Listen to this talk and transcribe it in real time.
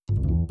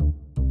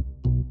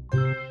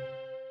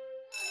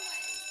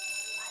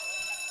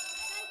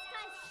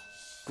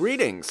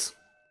Greetings.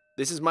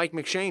 This is Mike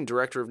McShane,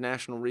 Director of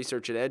National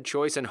Research at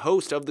EdChoice and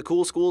host of the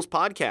Cool Schools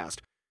podcast.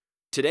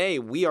 Today,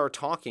 we are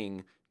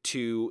talking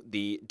to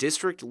the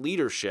district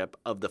leadership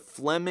of the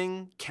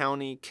Fleming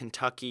County,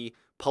 Kentucky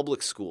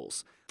Public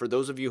Schools. For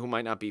those of you who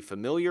might not be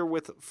familiar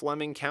with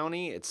Fleming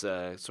County, it's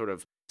sort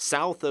of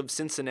south of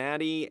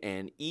Cincinnati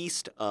and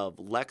east of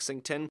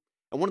Lexington.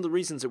 And one of the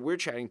reasons that we're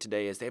chatting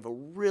today is they have a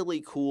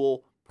really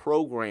cool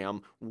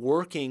program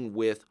working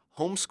with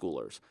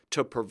homeschoolers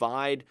to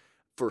provide.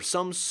 For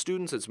some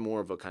students, it's more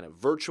of a kind of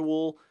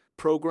virtual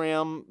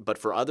program, but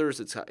for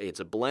others, it's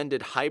a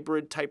blended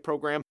hybrid type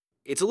program.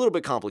 It's a little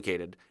bit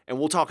complicated, and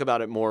we'll talk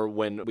about it more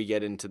when we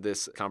get into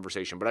this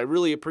conversation. But I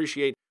really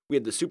appreciate, we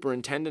had the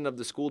superintendent of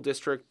the school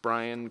district,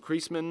 Brian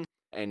Kreisman,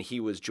 and he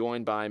was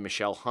joined by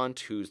Michelle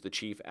Hunt, who's the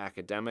chief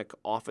academic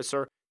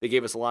officer. They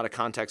gave us a lot of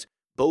context,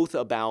 both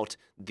about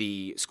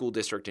the school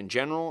district in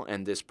general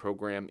and this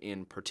program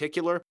in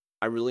particular.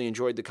 I really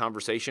enjoyed the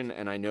conversation,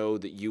 and I know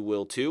that you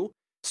will too.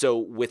 So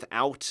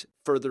without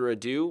further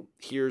ado,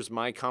 here's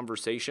my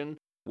conversation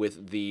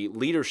with the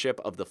leadership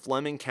of the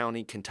Fleming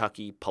County,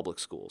 Kentucky Public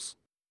Schools.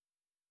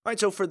 All right,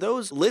 so for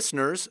those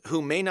listeners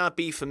who may not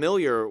be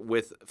familiar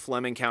with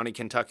Fleming County,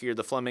 Kentucky, or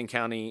the Fleming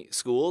County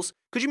schools,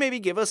 could you maybe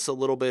give us a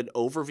little bit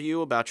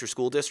overview about your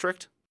school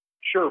district?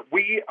 Sure.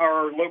 We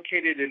are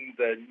located in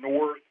the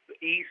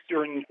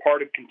northeastern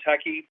part of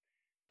Kentucky.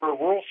 We're a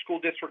rural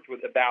school district with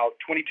about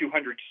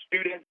 2,200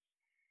 students,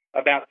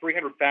 about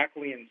 300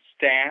 faculty and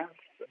staff.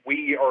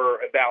 We are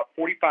about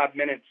 45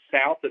 minutes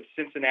south of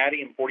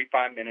Cincinnati and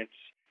 45 minutes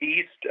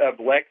east of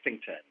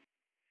Lexington.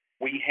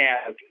 We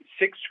have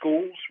 6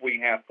 schools.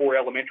 We have 4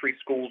 elementary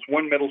schools,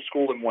 1 middle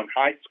school, and 1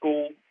 high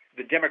school.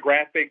 The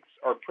demographics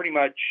are pretty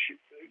much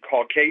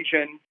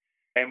Caucasian,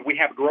 and we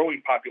have a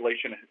growing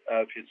population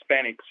of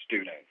Hispanic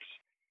students.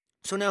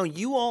 So now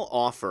you all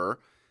offer,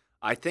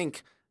 I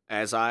think,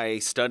 as I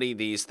study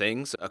these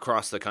things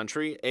across the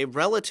country, a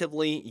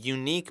relatively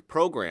unique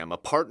program, a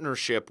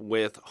partnership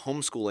with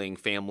homeschooling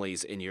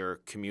families in your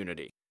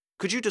community.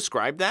 Could you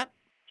describe that?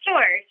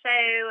 Sure.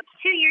 So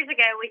 2 years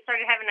ago, we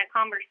started having a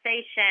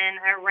conversation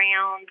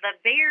around the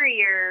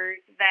barriers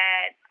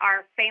that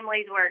our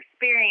families were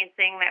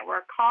experiencing that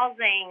were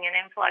causing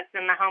an influx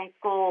in the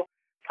homeschool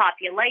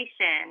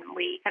population.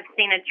 We have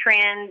seen a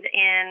trend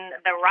in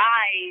the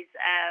rise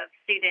of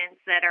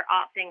students that are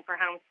opting for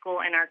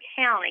homeschool in our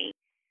county.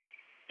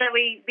 So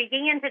we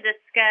began to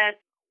discuss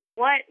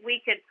what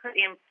we could put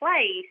in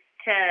place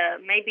to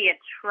maybe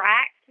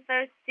attract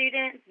those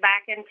students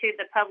back into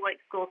the public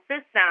school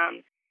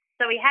system.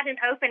 So we had an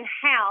open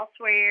house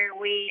where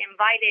we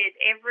invited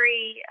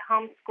every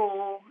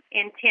homeschool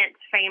intent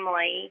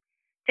family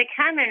to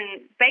come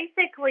and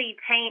basically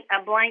paint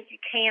a blank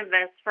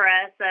canvas for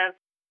us of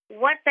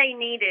what they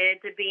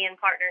needed to be in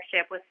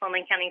partnership with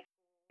Fleming County,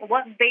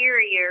 what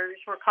barriers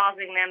were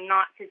causing them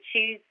not to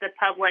choose the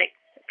public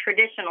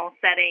traditional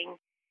setting,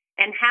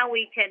 and how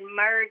we could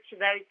merge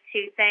those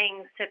two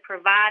things to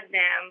provide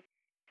them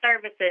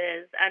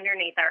services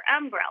underneath our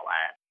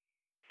umbrella.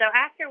 So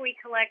after we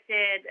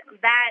collected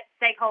that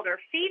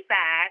stakeholder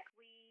feedback,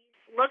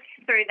 we looked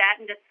through that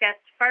and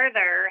discussed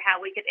further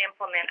how we could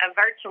implement a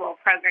virtual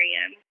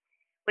program,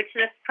 which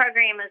this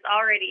program is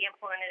already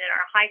implemented in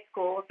our high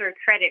school through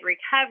Credit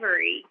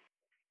Recovery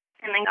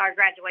and then our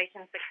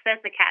Graduation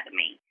Success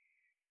Academy.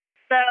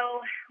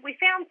 So we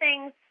found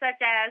things such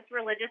as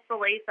religious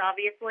beliefs,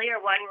 obviously,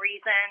 are one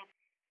reason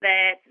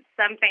that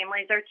some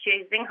families are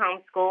choosing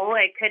homeschool.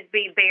 It could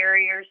be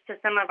barriers to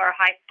some of our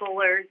high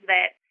schoolers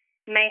that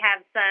may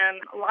have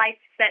some life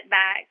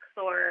setbacks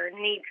or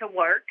need to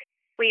work.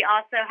 We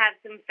also have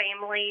some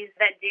families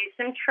that do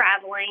some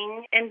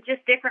traveling and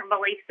just different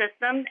belief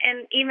systems,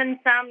 and even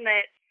some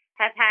that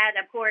have had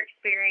a poor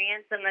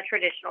experience in the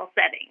traditional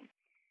setting.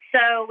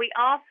 So we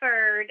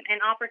offered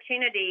an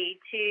opportunity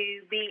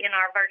to be in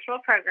our virtual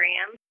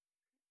program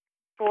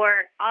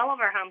for all of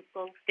our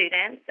homeschool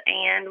students,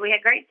 and we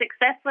had great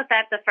success with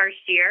that the first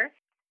year.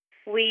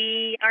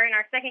 We are in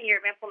our second year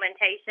of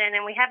implementation,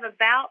 and we have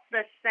about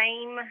the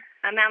same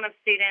amount of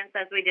students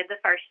as we did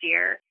the first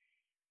year.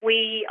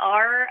 We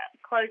are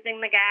closing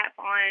the gap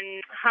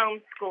on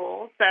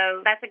homeschool,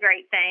 so that's a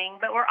great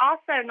thing. But we're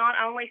also not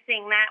only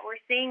seeing that,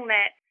 we're seeing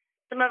that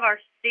some of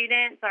our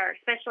students, or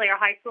especially our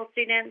high school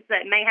students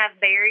that may have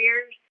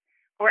barriers,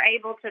 we're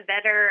able to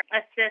better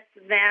assist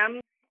them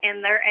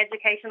in their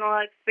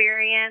educational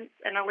experience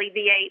and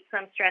alleviate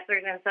some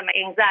stressors and some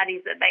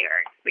anxieties that they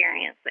are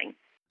experiencing.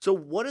 So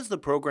what does the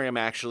program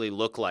actually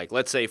look like?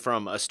 Let's say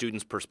from a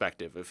student's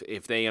perspective,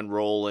 if they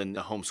enroll in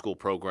a homeschool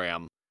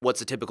program,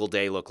 what's a typical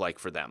day look like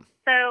for them?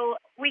 So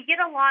we get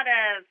a lot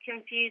of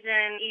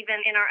confusion even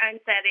in our own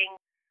setting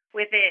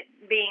with it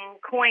being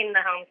coined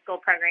the homeschool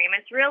program.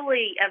 It's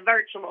really a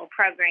virtual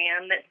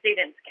program that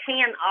students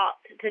can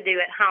opt to do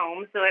at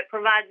home, so it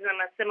provides them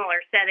a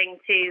similar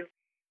setting to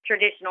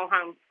traditional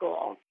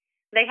homeschool.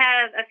 They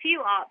have a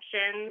few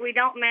options. We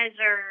don't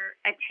measure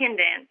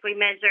attendance, we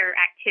measure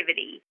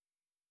activity.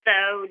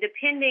 So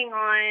depending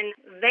on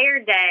their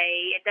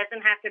day, it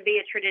doesn't have to be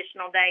a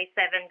traditional day,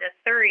 7 to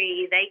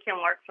 3. They can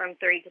work from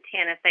 3 to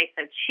 10 if they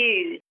so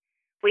choose.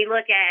 We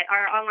look at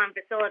our online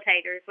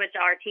facilitators, which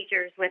are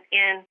teachers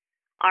within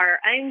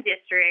our own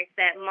district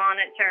that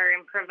monitor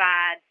and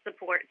provide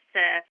supports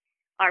to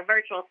our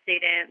virtual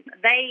students.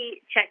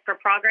 They check for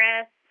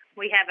progress.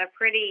 We have a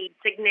pretty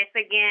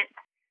significant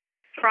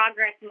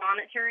progress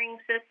monitoring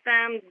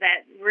system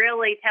that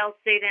really tells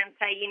students,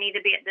 hey, you need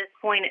to be at this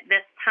point at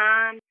this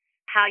time.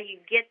 How you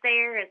get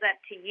there is up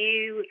to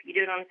you. If you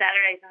do it on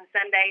Saturdays and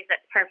Sundays,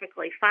 that's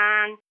perfectly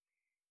fine.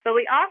 But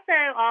we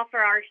also offer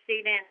our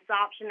students the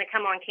option to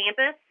come on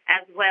campus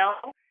as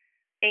well.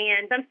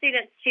 And some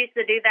students choose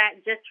to do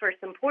that just for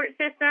support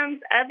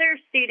systems.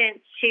 Other students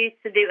choose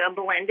to do a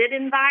blended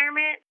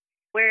environment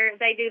where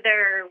they do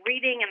their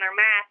reading and their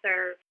math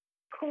or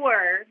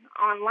core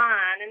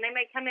online, and they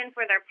may come in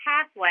for their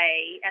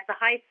pathway at the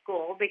high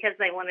school because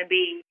they want to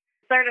be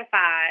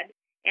certified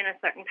in a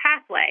certain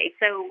pathway.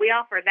 So we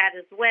offer that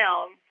as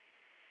well.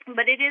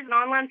 But it is an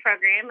online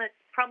program. It's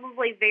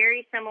probably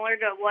very similar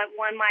to what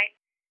one might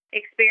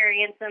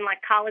experience in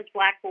like College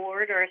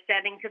Blackboard or a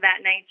setting to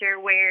that nature,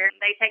 where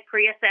they take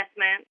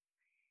pre-assessment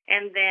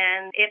and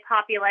then it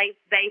populates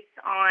based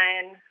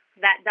on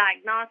that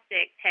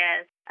diagnostic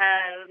test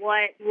of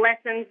what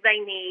lessons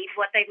they need,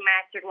 what they've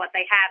mastered, what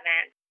they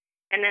haven't.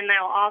 And then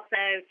they'll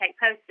also take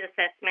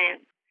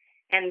post-assessment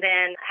and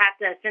then have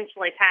to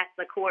essentially pass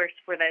the course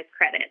for those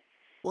credits.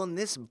 Well, in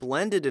this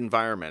blended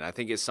environment, I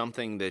think is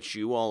something that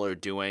you all are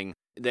doing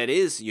that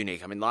is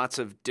unique. I mean, lots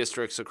of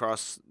districts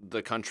across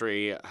the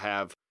country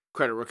have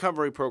credit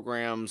recovery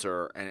programs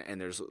and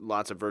there's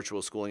lots of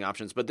virtual schooling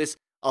options, but this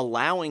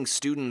allowing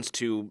students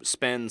to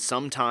spend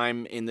some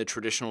time in the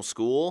traditional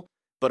school,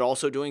 but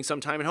also doing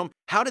some time at home.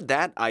 How did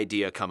that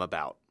idea come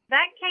about?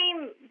 That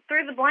came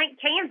through the blank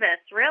canvas,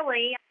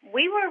 really.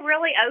 We were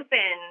really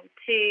open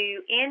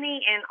to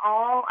any and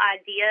all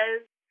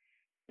ideas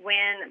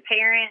when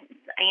parents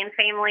and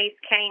families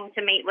came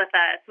to meet with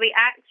us. We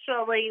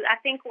actually, I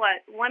think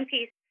one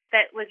piece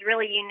that was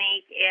really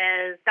unique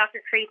is Dr.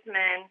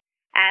 Kreisman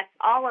asked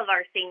all of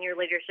our senior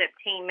leadership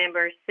team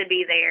members to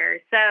be there.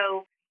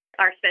 So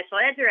our special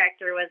ed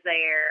director was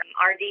there,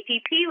 our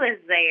DPP was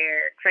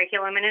there,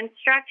 curriculum and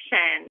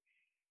instruction.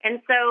 And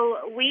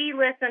so we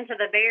listened to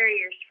the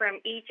barriers from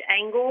each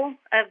angle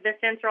of the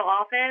central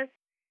office.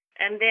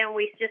 And then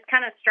we just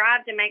kind of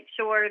strived to make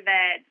sure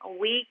that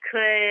we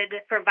could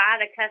provide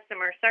a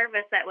customer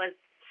service that was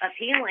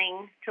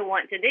appealing to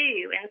want to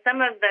do. And some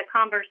of the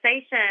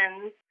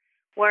conversations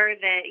were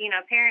that,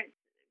 parents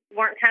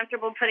weren't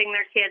comfortable putting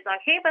their kids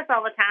on campus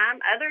all the time.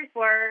 Others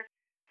were,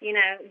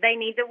 they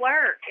need to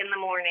work in the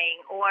morning,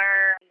 or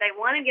they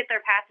want to get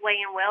their pathway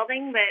in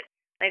welding, but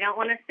they don't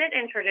want to sit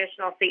in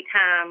traditional seat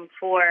time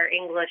for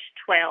English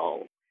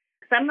 12.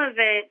 Some of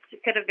it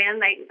could have been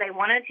they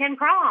want to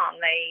attend prom.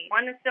 They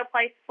want to still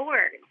play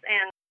sports.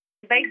 And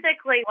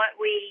basically what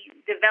we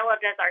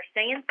developed as our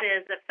stance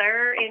is if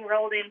they're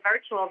enrolled in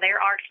virtual,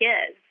 they're our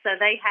kids. So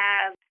they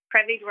have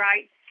privy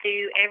rights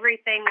to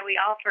everything that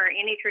we offer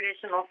any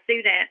traditional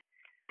student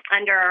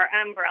under our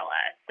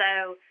umbrella.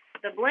 So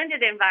the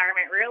blended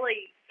environment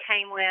really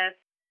came with,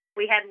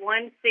 we had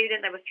one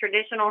student that was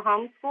traditional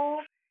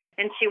homeschool,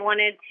 and she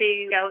wanted to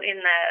go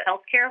in the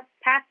healthcare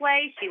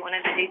pathway. She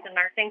wanted to do some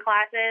nursing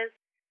classes.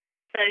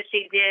 So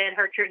she did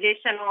her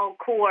traditional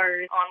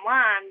course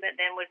online, but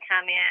then would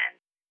come in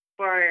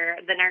for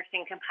the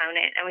nursing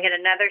component. And we had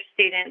another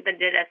student that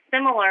did a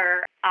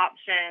similar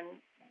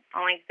option,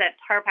 only except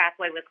her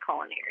pathway was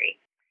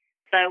culinary.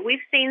 So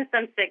we've seen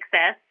some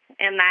success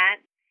in that.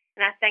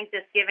 And I think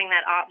just giving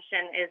that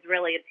option is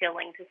really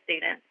appealing to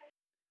students.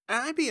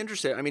 I'd be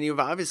interested. I mean, you've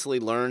obviously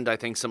learned, I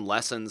think, some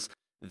lessons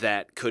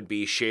that could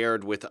be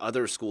shared with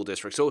other school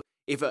districts. So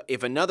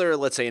if another,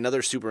 let's say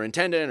another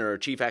superintendent or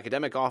chief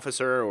academic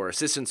officer or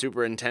assistant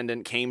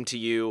superintendent came to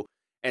you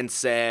and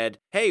said,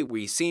 hey,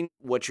 we've seen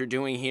what you're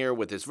doing here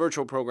with this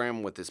virtual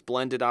program, with this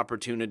blended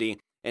opportunity,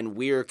 and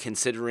we're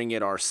considering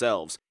it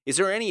ourselves, is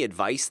there any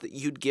advice that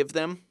you'd give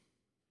them?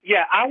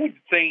 Yeah, I would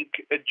think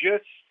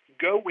just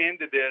go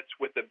into this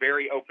with a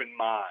very open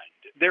mind.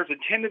 There's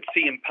a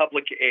tendency in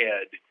public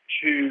ed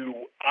to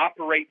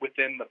operate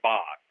within the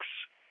box.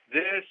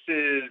 This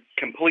is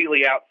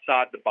completely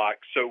outside the box.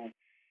 So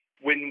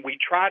when we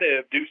try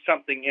to do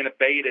something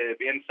innovative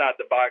inside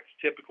the box,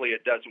 typically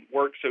it doesn't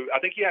work. So I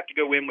think you have to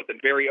go in with a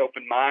very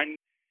open mind.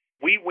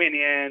 We went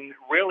in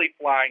really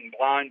flying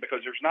blind because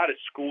there's not a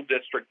school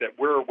district that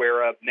we're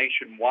aware of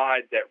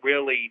nationwide that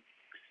really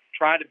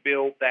try to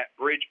build that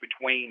bridge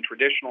between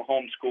traditional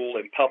homeschool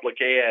and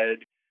public ed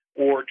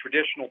or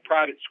traditional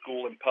private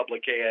school and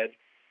public ed.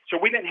 So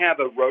we didn't have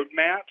a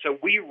roadmap, so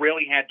we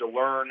really had to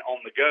learn on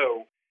the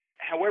go.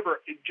 However,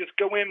 just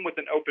go in with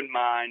an open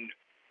mind,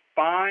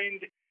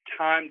 find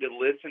time to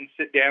listen,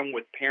 sit down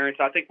with parents.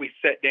 I think we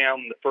sat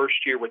down the first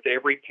year with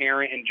every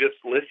parent and just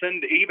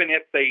listened, even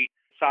if they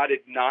decided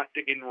not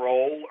to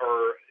enroll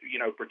or,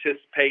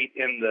 participate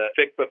in the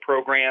FICPA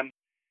program.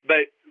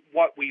 But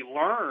what we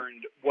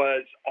learned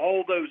was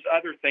all those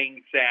other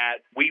things that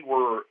we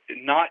were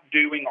not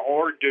doing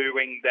or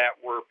doing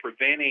that were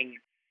preventing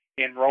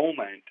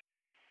enrollment.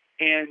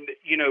 And,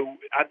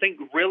 I think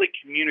really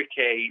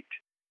communicate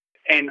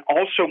and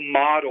also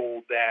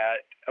model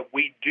that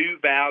we do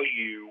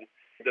value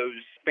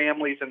those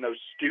families and those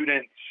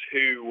students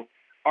who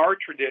are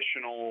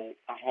traditional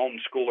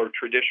homeschool or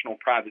traditional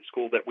private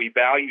school, that we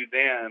value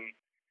them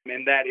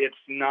and that it's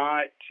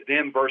not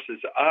them versus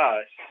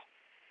us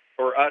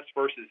or us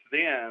versus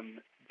them,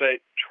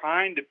 but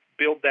trying to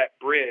build that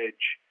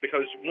bridge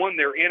because, one,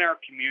 they're in our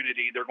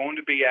community, they're going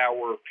to be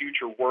our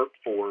future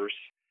workforce.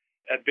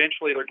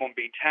 Eventually, they're going to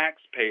be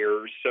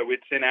taxpayers, so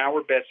it's in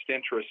our best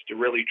interest to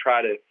really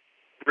try to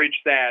bridge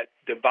that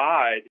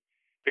divide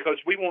because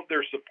we want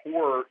their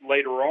support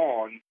later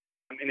on.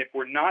 And if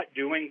we're not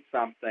doing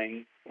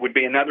something, would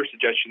be another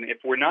suggestion, if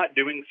we're not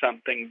doing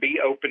something, be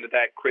open to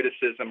that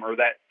criticism or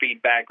that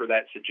feedback or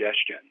that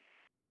suggestion.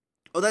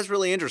 Oh, that's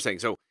really interesting.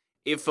 So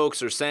if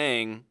folks are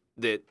saying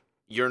that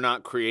you're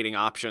not creating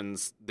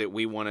options that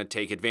we want to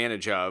take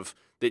advantage of,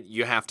 that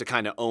you have to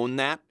kind of own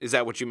that? Is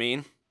that what you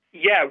mean?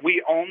 Yeah,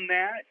 we own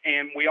that,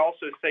 and we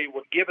also say,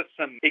 well, give us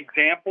some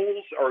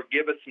examples or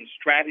give us some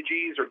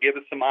strategies or give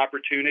us some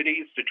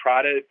opportunities to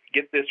try to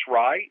get this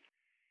right.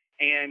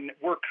 And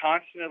we're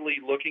constantly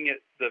looking at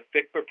the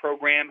FICPA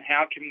program.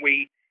 How can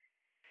we,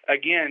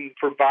 again,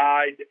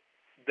 provide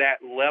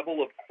that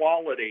level of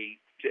quality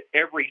to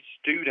every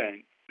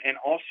student and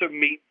also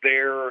meet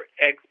their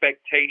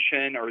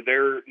expectation or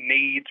their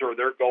needs or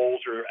their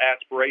goals or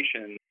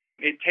aspirations?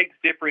 It takes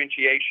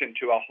differentiation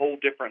to a whole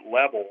different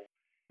level.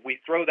 We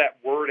throw that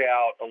word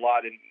out a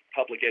lot in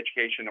public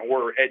education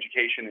or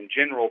education in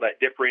general, that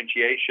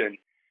differentiation,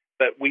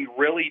 but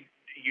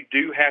you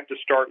do have to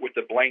start with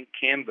the blank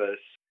canvas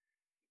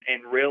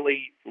and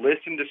really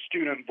listen to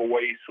student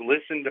voice,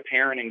 listen to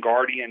parent and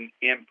guardian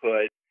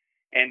input,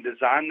 and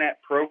design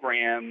that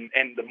program.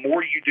 And the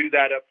more you do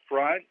that up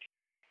front,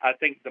 I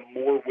think the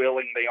more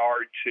willing they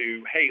are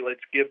to, hey,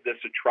 let's give this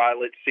a try,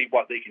 let's see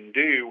what they can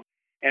do.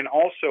 And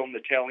also on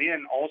the tail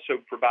end,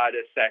 also provide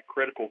us that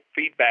critical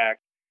feedback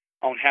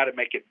on how to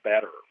make it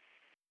better.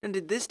 And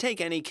did this take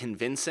any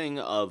convincing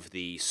of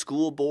the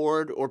school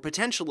board or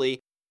potentially,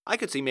 I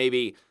could see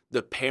maybe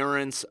the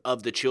parents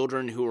of the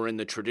children who are in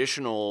the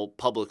traditional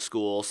public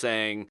school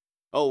saying,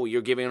 oh,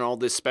 you're giving all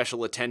this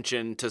special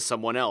attention to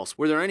someone else.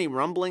 Were there any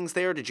rumblings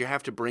there? Did you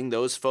have to bring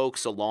those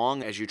folks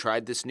along as you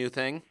tried this new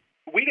thing?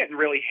 We didn't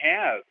really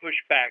have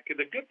pushback.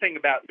 The good thing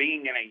about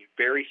being in a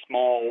very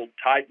small,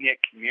 tight-knit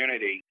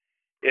community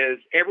is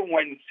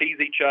everyone sees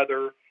each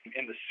other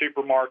in the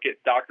supermarket,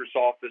 doctor's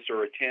office,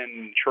 or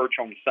attend church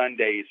on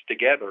Sundays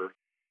together.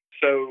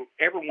 So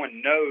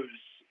everyone knows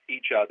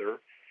each other.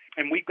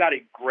 And we've got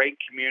a great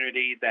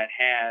community that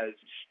has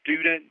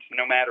students,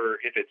 no matter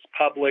if it's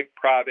public,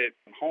 private,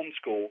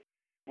 homeschool,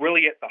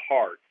 really at the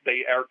heart.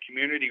 Our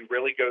community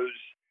really goes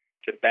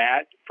to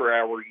bat for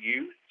our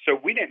youth. So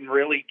we didn't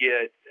really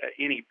get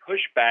any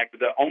pushback.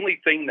 The only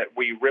thing that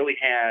we really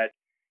had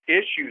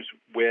issues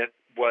with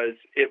was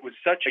it was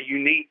such a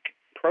unique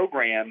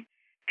program,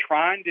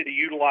 trying to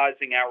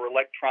utilizing our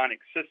electronic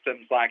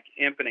systems like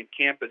Infinite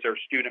Campus, our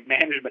student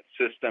management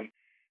system,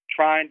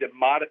 trying to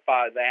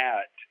modify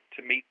that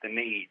to meet the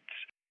needs.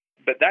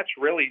 But that's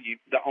really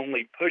the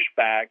only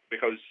pushback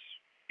because,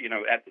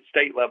 at the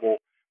state level,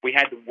 we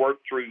had to work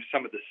through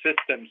some of the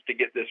systems to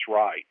get this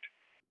right.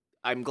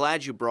 I'm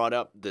glad you brought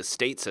up the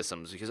state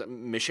systems because,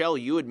 Michelle,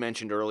 you had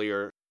mentioned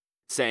earlier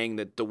saying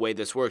that the way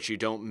this works, you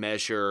don't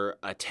measure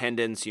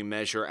attendance, you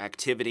measure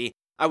activity.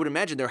 I would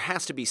imagine there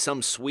has to be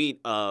some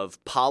suite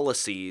of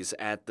policies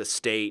at the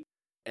state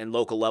and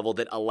local level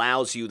that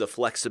allows you the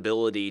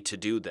flexibility to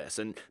do this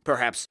and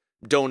perhaps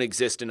don't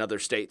exist in other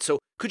states. So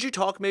could you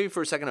talk maybe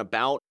for a second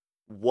about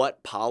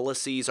what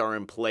policies are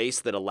in place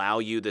that allow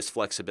you this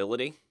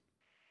flexibility?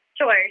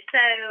 Sure.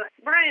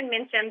 So Brian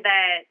mentioned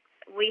that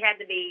we had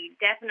to be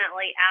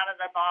definitely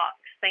out-of-the-box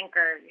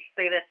thinkers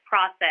through this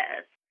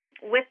process.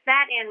 With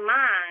that in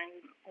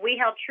mind, we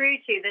held true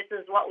to this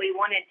is what we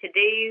wanted to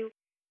do.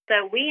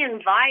 So we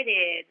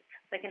invited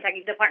the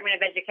Kentucky Department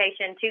of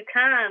Education to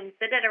come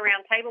sit at a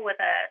round table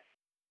with us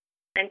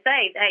and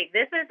say, hey,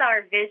 this is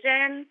our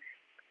vision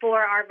for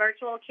our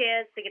virtual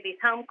kids, to get these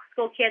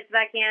homeschool kids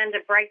back in,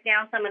 to break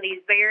down some of these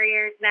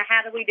barriers. Now,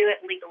 how do we do it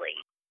legally?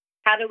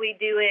 How do we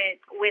do it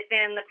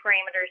within the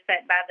parameters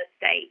set by the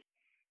state?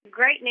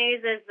 Great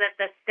news is that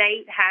the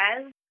state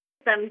has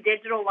some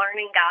digital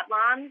learning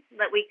guidelines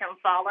that we can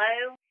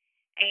follow,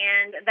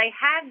 and they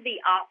have the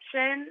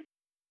option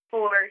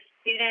for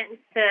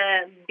students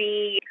to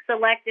be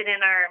selected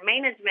in our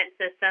management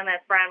system, as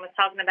Brian was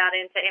talking about,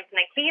 into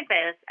Infinite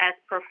Campus as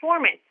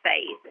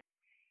performance-based.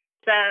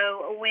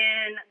 So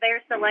when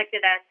they're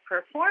selected as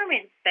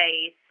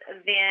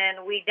performance-based,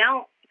 then we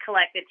don't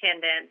collect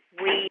attendance.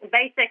 We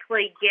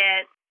basically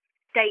get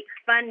state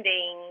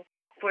funding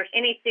for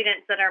any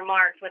students that are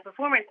marked with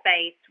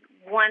performance-based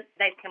once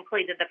they've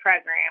completed the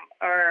program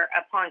or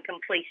upon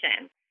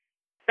completion.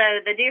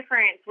 So the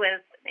difference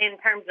in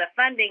terms of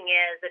funding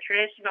is a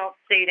traditional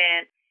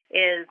student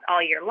is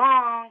all year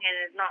long and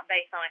is not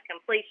based on a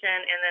completion.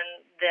 And then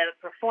the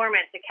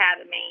Performance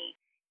Academy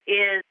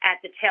is at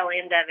the tail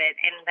end of it,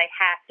 and they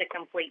have to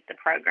complete the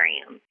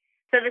program.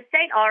 So the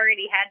state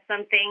already had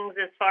some things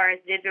as far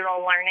as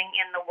digital learning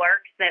in the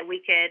works that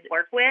we could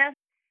work with.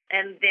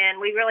 And then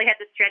we really had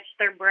to stretch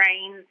their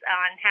brains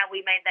on how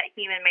we made that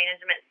human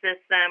management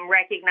system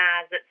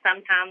recognize that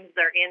sometimes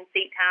they're in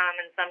seat time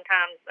and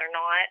sometimes they're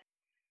not.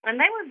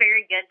 And they were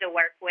very good to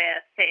work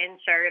with to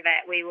ensure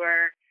that we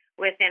were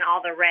within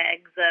all the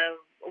regs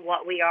of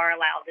what we are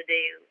allowed to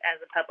do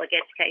as a public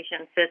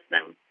education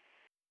system.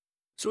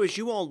 So as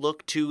you all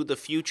look to the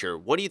future,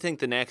 what do you think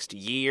the next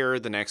year,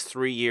 the next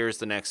 3 years,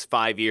 the next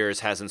 5 years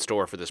has in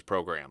store for this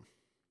program?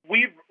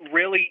 We've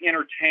really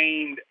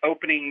entertained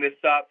opening this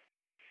up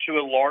to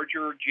a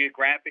larger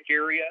geographic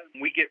area.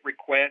 We get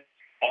requests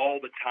all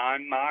the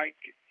time, Mike,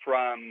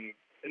 from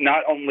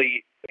not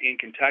only in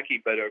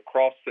Kentucky, but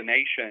across the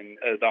nation,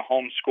 the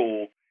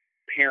homeschool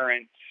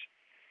parents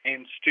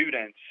and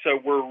students. So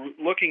we're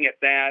looking at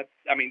that.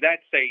 I mean,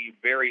 that's a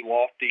very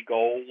lofty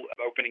goal of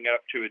opening up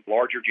to a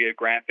larger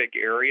geographic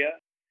area.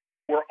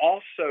 We're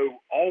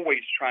also always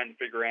trying to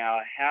figure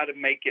out how to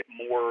make it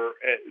more,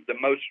 the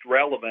most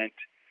relevant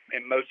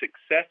and most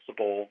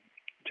accessible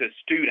to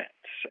students.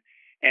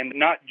 And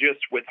not just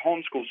with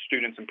homeschool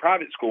students and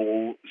private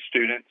school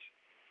students,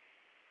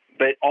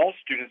 but all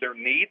students. Their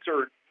needs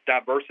are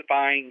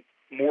diversifying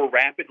more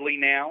rapidly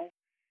now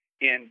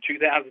in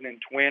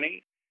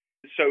 2020.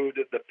 So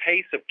the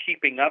pace of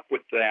keeping up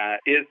with that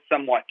is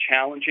somewhat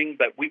challenging,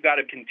 but we've got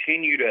to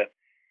continue to,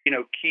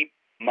 keep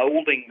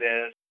molding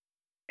this.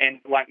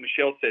 And like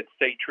Michelle said,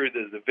 stay true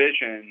to the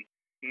vision,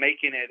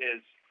 making it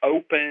as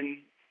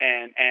open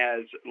and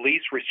as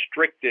least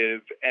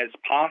restrictive as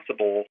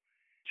possible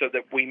so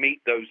that we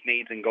meet those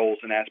needs and goals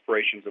and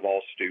aspirations of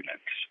all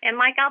students. And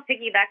Mike, I'll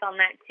piggyback on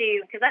that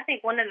too, because I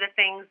think one of the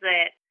things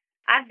that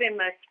I've been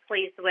most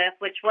pleased with,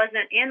 which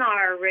wasn't in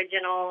our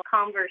original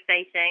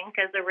conversation,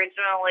 because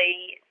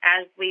originally,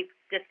 as we've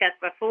discussed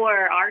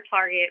before, our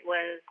target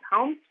was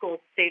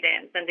homeschool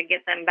students and to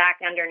get them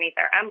back underneath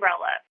our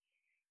umbrella.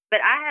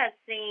 But I have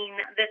seen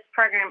this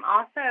program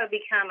also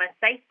become a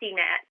safety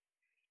net,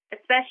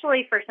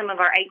 especially for some of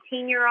our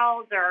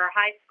 18-year-olds or our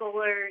high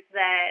schoolers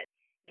that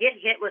get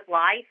hit with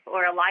life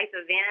or a life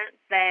event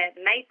that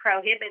may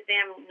prohibit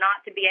them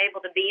not to be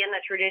able to be in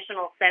the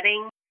traditional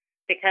setting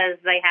because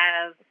they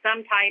have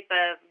some type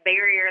of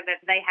barrier that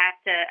they have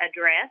to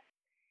address.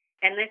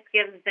 And this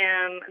gives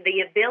them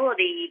the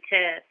ability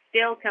to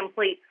still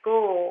complete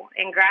school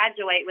and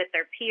graduate with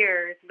their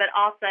peers, but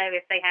also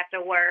if they have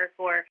to work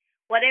or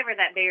whatever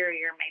that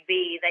barrier may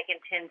be, they can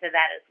tend to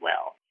that as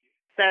well.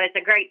 So it's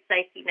a great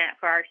safety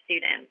net for our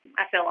students,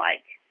 I feel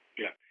like.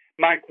 Yeah.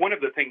 Mike, one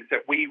of the things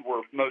that we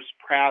were most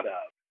proud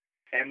of,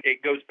 and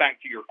it goes back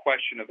to your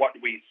question of what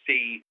do we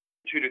see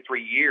 2 to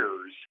 3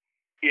 years,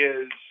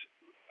 is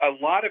a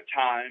lot of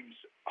times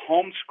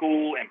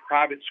homeschool and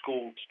private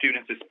school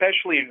students,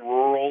 especially in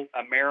rural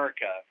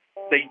America,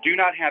 they do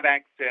not have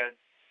access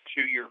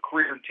to your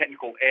career and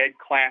technical ed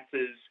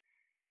classes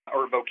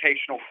or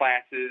vocational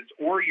classes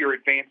or your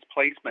advanced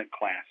placement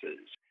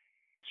classes.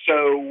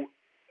 So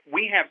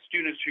we have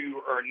students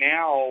who are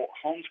now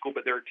homeschooled,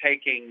 but they're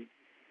taking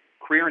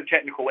career and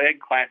technical ed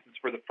classes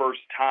for the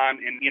first time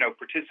and,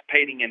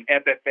 participating in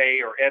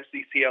FFA or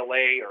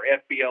FCCLA or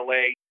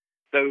FBLA,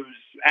 those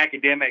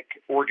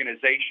academic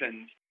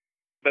organizations.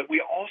 But we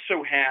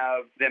also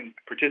have them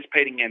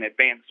participating in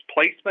advanced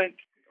placement,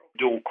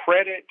 dual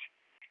credit,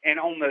 and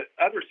on the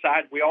other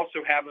side, we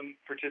also have them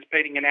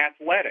participating in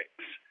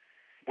athletics,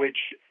 which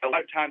a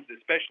lot of times,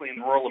 especially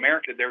in rural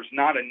America, there's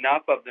not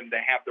enough of them to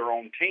have their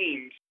own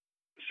teams.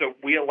 So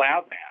we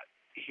allow that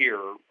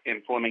here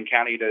in Fleming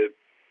County to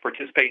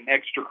participate in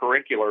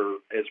extracurricular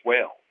as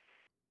well.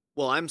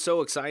 Well, I'm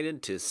so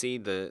excited to see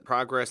the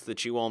progress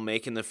that you all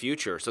make in the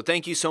future. So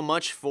thank you so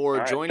much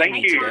for joining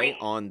me today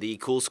on the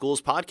Cool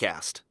Schools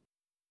podcast.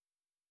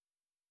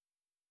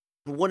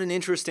 What an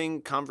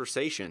interesting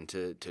conversation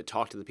to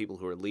talk to the people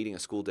who are leading a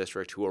school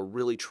district who are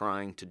really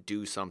trying to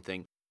do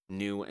something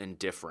new and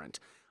different.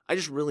 I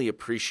just really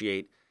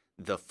appreciate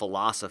the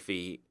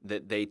philosophy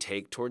that they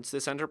take towards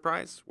this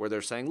enterprise, where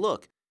they're saying,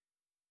 look,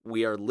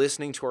 we are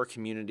listening to our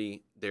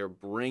community. They're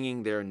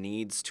bringing their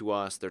needs to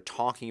us. They're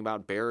talking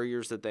about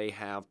barriers that they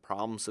have,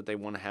 problems that they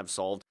want to have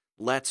solved.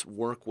 Let's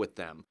work with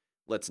them.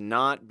 Let's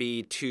not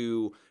be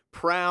too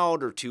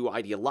proud or too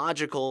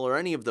ideological or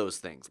any of those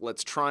things.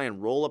 Let's try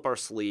and roll up our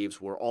sleeves.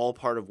 We're all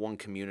part of one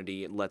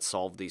community, and let's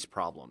solve these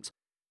problems.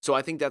 So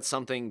I think that's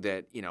something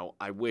that,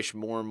 I wish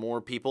more and more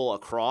people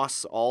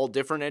across all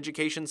different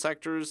education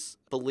sectors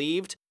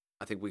believed.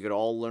 I think we could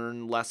all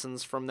learn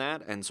lessons from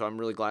that, and so I'm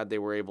really glad they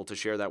were able to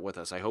share that with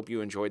us. I hope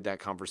you enjoyed that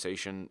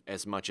conversation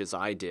as much as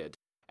I did.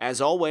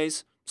 As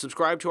always,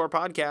 subscribe to our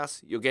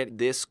podcast. You'll get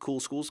this Cool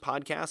Schools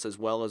podcast as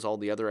well as all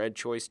the other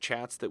EdChoice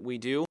chats that we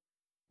do.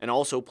 And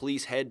also,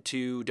 please head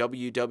to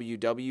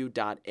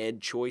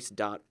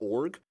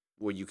www.edchoice.org,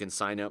 where you can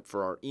sign up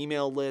for our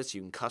email list.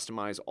 You can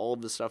customize all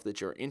of the stuff that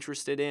you're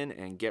interested in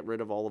and get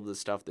rid of all of the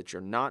stuff that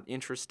you're not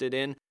interested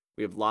in.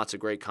 We have lots of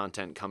great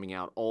content coming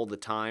out all the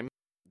time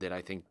that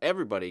I think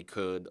everybody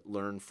could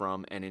learn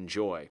from and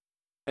enjoy.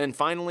 And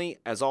finally,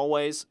 as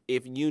always,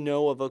 if you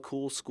know of a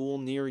cool school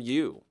near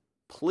you,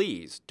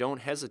 please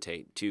don't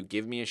hesitate to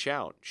give me a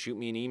shout. Shoot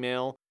me an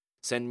email,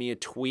 send me a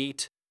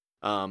tweet,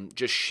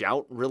 just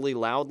shout really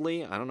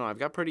loudly. I don't know, I've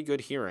got pretty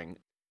good hearing.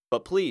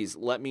 But please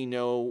let me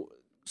know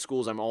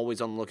schools. I'm always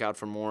on the lookout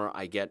for more.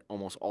 I get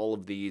almost all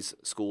of these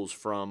schools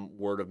from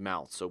word of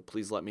mouth. So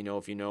please let me know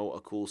if you know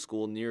a cool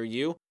school near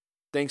you.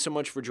 Thanks so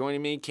much for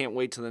joining me. Can't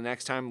wait till the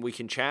next time we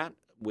can chat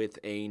with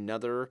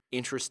another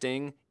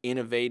interesting,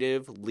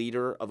 innovative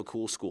leader of a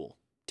cool school.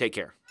 Take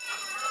care.